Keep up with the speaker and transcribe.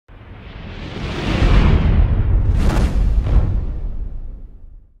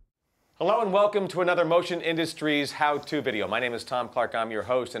Hello and welcome to another Motion Industries how-to video. My name is Tom Clark, I'm your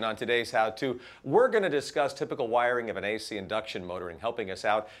host, and on today's how-to, we're going to discuss typical wiring of an AC induction motor, and helping us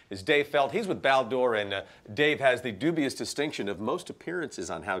out is Dave Felt. He's with Baldor, and Dave has the dubious distinction of most appearances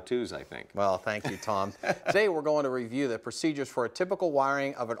on how-tos, I think. Well, thank you, Tom. Today we're going to review the procedures for a typical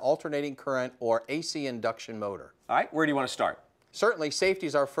wiring of an alternating current or AC induction motor. All right, where do you want to start? Certainly, safety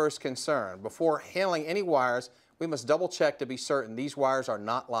is our first concern. Before handling any wires, we must double check to be certain these wires are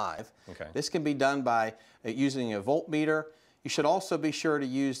not live. Okay. This can be done by using a voltmeter. You should also be sure to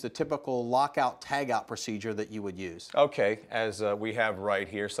use the typical lockout tagout procedure that you would use. Okay, as we have right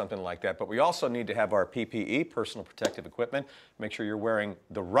here, something like that. But we also need to have our PPE, personal protective equipment. Make sure you're wearing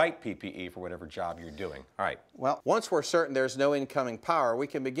the right PPE for whatever job you're doing. All right. Well, once we're certain there's no incoming power, we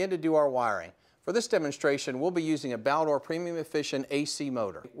can begin to do our wiring. For this demonstration, we'll be using a Baldor premium efficient AC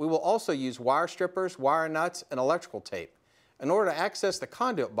motor. We will also use wire strippers, wire nuts, and electrical tape. In order to access the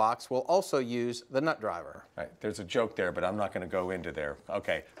conduit box, we'll also use the nut driver. All right, there's a joke there, but I'm not going to go into there.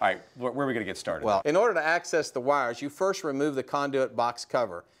 Okay, all right, where are we going to get started? Well, in order to access the wires, you first remove the conduit box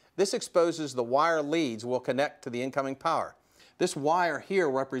cover. This exposes the wire leads will connect to the incoming power. This wire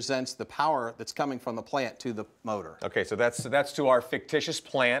here represents the power that's coming from the plant to the motor. Okay, so that's to our fictitious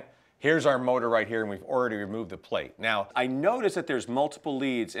plant. Here's our motor right here, and we've already removed the plate. Now, I notice that there's multiple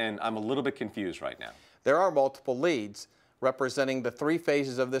leads, and I'm a little bit confused right now. There are multiple leads representing the three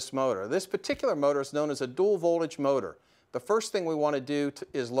phases of this motor. This particular motor is known as a dual voltage motor. The first thing we want to do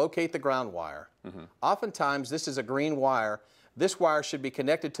is locate the ground wire. Oftentimes, this is a green wire. This wire should be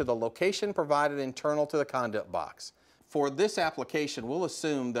connected to the location provided internal to the conduit box. For this application, we'll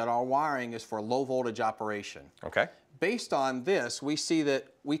assume that our wiring is for low voltage operation. Okay. Based on this, we see that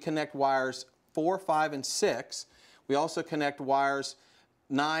we connect wires 4, 5, and 6. We also connect wires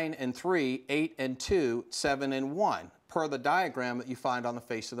 9 and 3, 8 and 2, 7 and 1, per the diagram that you find on the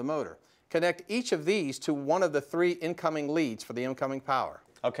face of the motor. Connect each of these to one of the three incoming leads for the incoming power.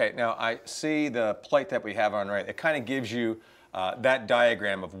 Okay, now I see the plate that we have on right. It kind of gives you that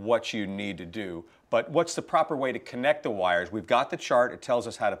diagram of what you need to do. But what's the proper way to connect the wires? We've got the chart. It tells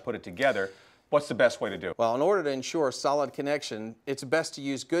us how to put it together. What's the best way to do it? Well, in order to ensure solid connection, it's best to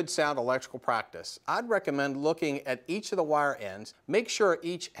use good sound electrical practice. I'd recommend looking at each of the wire ends. Make sure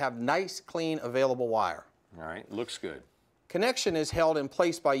each have nice, clean, available wire. All right, looks good. Connection is held in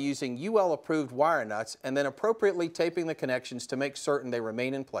place by using UL-approved wire nuts and then appropriately taping the connections to make certain they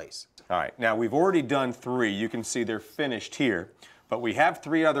remain in place. All right, now we've already done 3. You can see they're finished here. But we have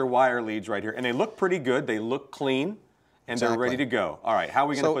 3 other wire leads right here, and they look pretty good. They look clean. And they're ready to go. All right, how are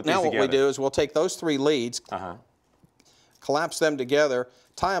we going to put these together? So now what we do is we'll take those 3 leads, collapse them together,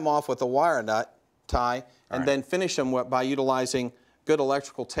 tie them off with a wire nut tie, and then finish them by utilizing good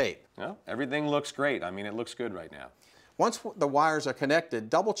electrical tape. Well, everything looks great. I mean, it looks good right now. Once the wires are connected,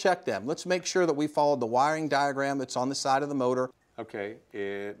 double check them. Let's make sure that we followed the wiring diagram that's on the side of the motor. Okay,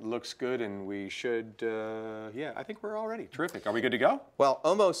 it looks good, and we should, yeah, I think we're all ready. Terrific. Are we good to go? Well,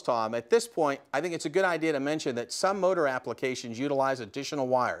 almost, Tom. At this point, I think it's a good idea to mention that some motor applications utilize additional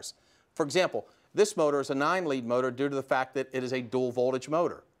wires. For example, this motor is a 9-lead motor due to the fact that it is a dual voltage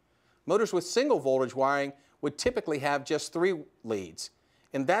motor. Motors with single voltage wiring would typically have just 3 leads.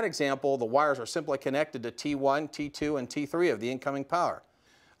 In that example, the wires are simply connected to T1, T2, and T3 of the incoming power.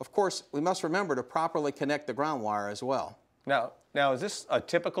 Of course, we must remember to properly connect the ground wire as well. Now, is this a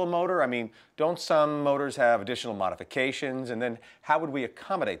typical motor? I mean, don't some motors have additional modifications? And then how would we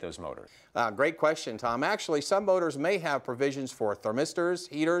accommodate those motors? Great question, Tom. Actually, some motors may have provisions for thermistors,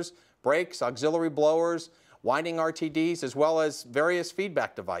 heaters, brakes, auxiliary blowers, winding RTDs, as well as various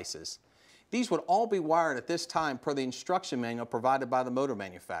feedback devices. These would all be wired at this time per the instruction manual provided by the motor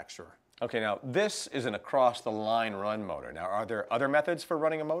manufacturer. Okay, now this is an across-the-line run motor. Now, are there other methods for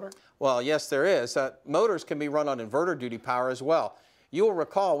running a motor? Well, yes, there is. Motors can be run on inverter duty power as well. You will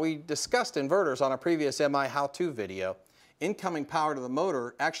recall we discussed inverters on a previous MiHow2 video. Incoming power to the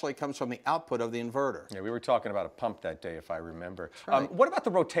motor actually comes from the output of the inverter. Yeah, we were talking about a pump that day, if I remember. Right. What about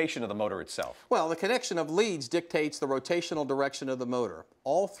the rotation of the motor itself? Well, the connection of leads dictates the rotational direction of the motor.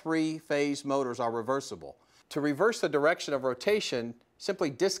 All 3-phase motors are reversible. To reverse the direction of rotation,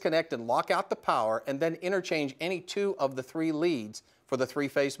 simply disconnect and lock out the power and then interchange any 2 of the 3 leads for the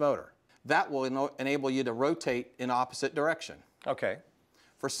 3-phase motor. That will enable you to rotate in opposite direction. Okay.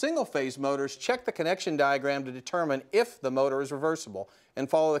 For single-phase motors, check the connection diagram to determine if the motor is reversible and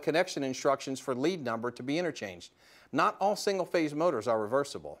follow the connection instructions for lead number to be interchanged. Not all single-phase motors are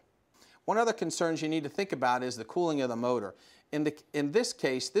reversible. One other concern you need to think about is the cooling of the motor. In this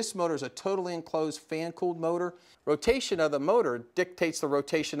case, this motor is a totally enclosed fan-cooled motor. Rotation of the motor dictates the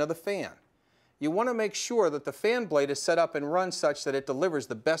rotation of the fan. you want to make sure that the fan blade is set up and run such that it delivers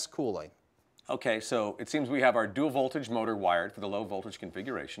the best cooling. Okay, so it seems we have our dual voltage motor wired for the low voltage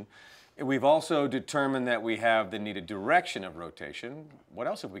configuration. We've also determined that we have the needed direction of rotation. What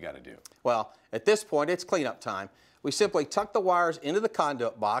else have we got to do? Well, at this point, it's cleanup time. We simply tuck the wires into the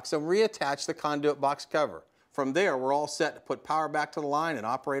conduit box and reattach the conduit box cover. From there, we're all set to put power back to the line and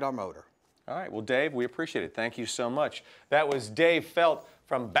operate our motor. All right, well, Dave, we appreciate it. Thank you so much. That was Dave Felt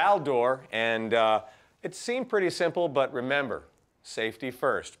from Baldor, and it seemed pretty simple, but remember, safety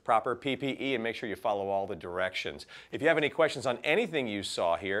first, proper PPE, and make sure you follow all the directions. If you have any questions on anything you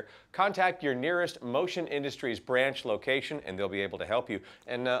saw here, contact your nearest Motion Industries branch location, and they'll be able to help you.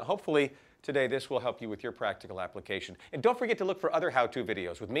 And hopefully, today this will help you with your practical application. And don't forget to look for other how-to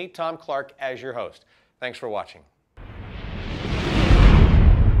videos with me, Tom Clark, as your host. Thanks for watching.